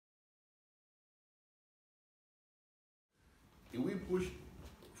If we push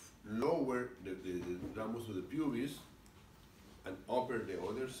lower the ramus of the pubis and upper the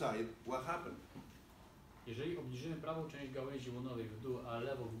other side, what happened? Jeżeli obniżymy prawą część gałęzi łonowej w dół, a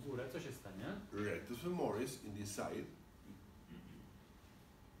lewą w górę, co się stanie? Rectus femoris in this side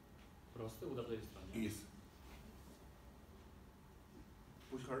Prosty uda w tej stronie. is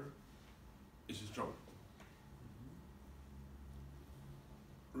push hard, is strong.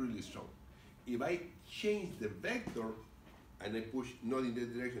 Really strong. If I change the vector and I push not in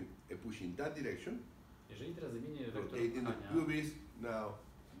that direction, I push in that direction, Jeżeli teraz zmienię wektor rotating the pchania, pubis, now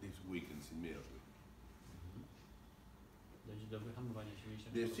this weakens immediately. dojdzie do wyhamowania się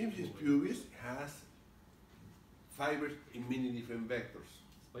mięśnia. The symphysis pubis has fibers in many different vectors,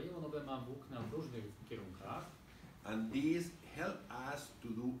 Spojenie łonowe ma włókna w różnych kierunkach and these help us to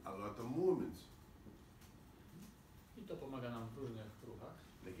do a lot of movements, i to pomaga nam w różnych ruchach.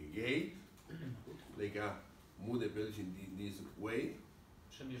 like a gait, like a move the pelvis in this way,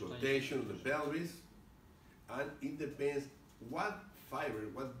 rotation of the pelvis, and it depends what fiber,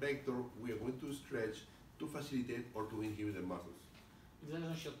 what vector we are going to stretch to facilitate or to inhibit the muscles. I w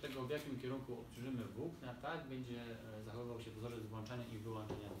zależności od tego, w jakim kierunku obciążymy włókna, tak będzie zachowywał się wzorzec włączania i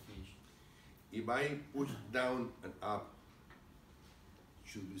wyłączania mięśni. If I push down and up,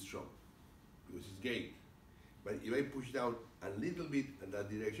 it should be strong because it's gait. But if I push down a little bit in that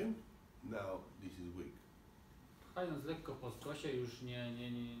direction, now this is weak. Pchając lekko po skosie już nie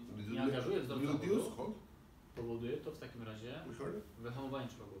angażuję wzorca wodu, powoduje to w takim razie wyhamowanie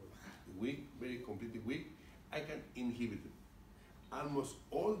czołowe. Weak, very completely weak. I can inhibit it. Almost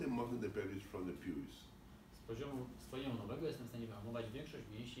all the muscle of the pelvis from the pubis. Z poziomu swojego nowego jestem w stanie wyhamować większość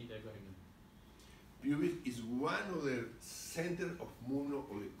mięśni tego regionu. Pubis is one of the center of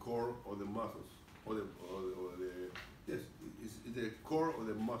movement of the core of the muscles. Yes, it's the core of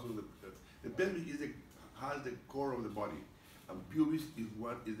the muscle. The pelvis has the core of the body, and pubis is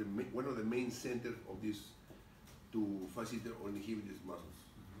one of the main centers of this to facilitate or inhibit these muscles.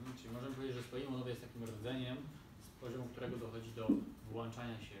 Czyli możemy powiedzieć, że spojenie łonowe jest takim rdzeniem, z poziomu którego dochodzi do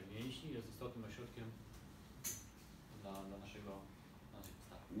włączania się mięśni, jest istotnym ośrodkiem dla naszej postawy.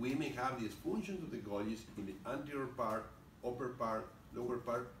 We may have these functions of the golgi in the anterior part, upper part, lower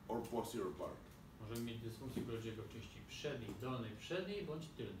part, or posterior part. Możemy mieć dysfunkcję Golgiego w części przedniej bądź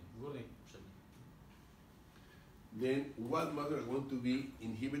tylnej, górnej i przedniej. Then what muscles are going to be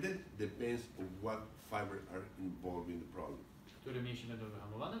inhibited depends on what fibers are involved in the problem. Które mięśnie będą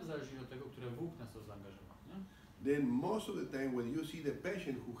wyhamowane w zależności od tego, które włókna są zaangażowane. Then most of the time when you see the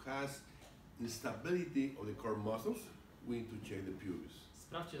patient who has instability of the core muscles, we need to check the pubis.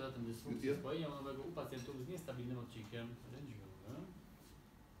 Sprawdźcie zatem dysfunkcję spojenia łonowego u pacjentów z niestabilnym odcinkiem lędźwiowym.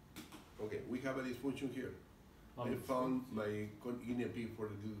 Okay, we have a dysfunction here. I found my guinea pig for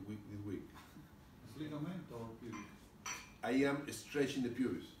this week. Ligament or pubis? I am stretching the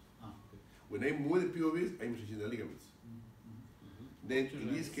pubis. Okay. When I move the pubis, I'm stretching the ligaments. Then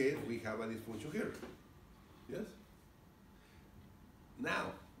in this case, we have a dysfunction here. Yes?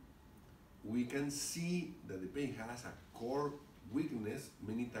 Now, we can see that the patient has a core weakness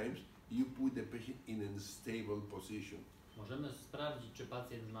many times. You put the patient in a stable position. Możemy sprawdzić, czy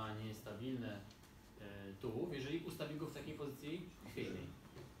pacjent ma niestabilny tułów, jeżeli ustawi go w takiej pozycji chwiejnej.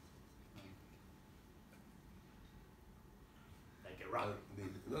 Like a rock.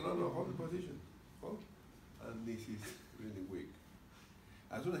 No, hold the position. Hold. And this is really weak.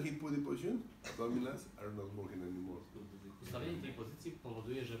 As soon as he put the position, abdominals are not working anymore. Ustawienie tej pozycji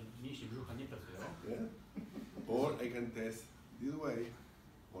powoduje, że mięśnie brzucha nie pracują. Yeah? Or I can test this way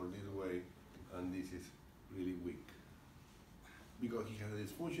or this way, and this is really weak. Because he has a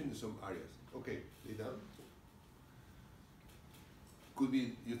dysfunction in some areas. Okay, lay down. Could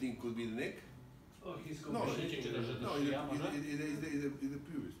be, you think could be the neck? Oh, he's No, Myślicie, czy to, że to no, szyja może? it's the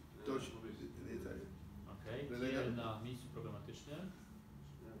pubis. Touch the side. Okej, kier na miejscu problematycznym.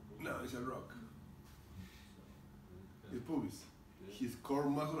 No, it's a rock. The pubis. His core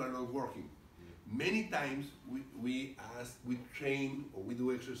muscles are not working. Many times we train or we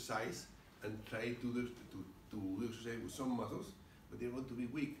do exercise and try to do exercise with some muscles, but they want to be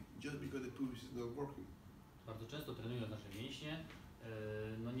weak just because the pubis is not working. Bardzo często trenując nasze mięśnie,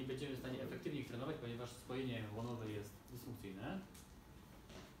 no nie będziemy w stanie efektywnie ich trenować, ponieważ spojenie łonowe jest dysfunkcyjne.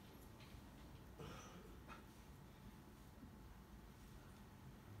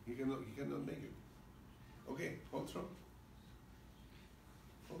 He cannot make it. Okay, hold strong.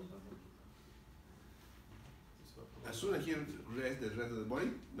 Hold. As soon as he rests the rest of the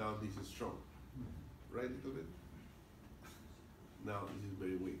body, now this is strong. Right a little bit. Now this is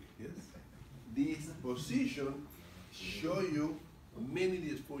very weak. Yes. This position show you many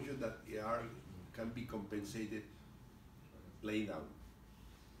dysfunctions that can be compensated laying down.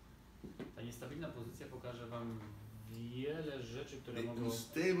 Ta niestabilna pozycja pokaże Wam wiele rzeczy, które The mogą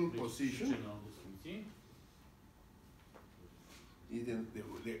unstable być position przyczyną dysfunkcji. is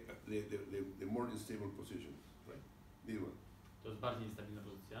the more unstable position, right? This one. To jest bardziej niestabilna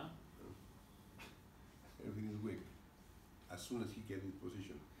pozycja. Everything is weak as soon as he gets in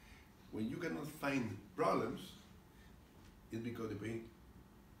position. When you cannot find problems, it's because the pain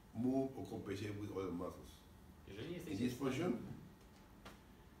move or compensate with other muscles. Jeżeli In jesteście this position,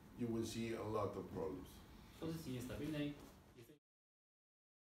 you will see a lot of problems. w pozycji niestabilnej,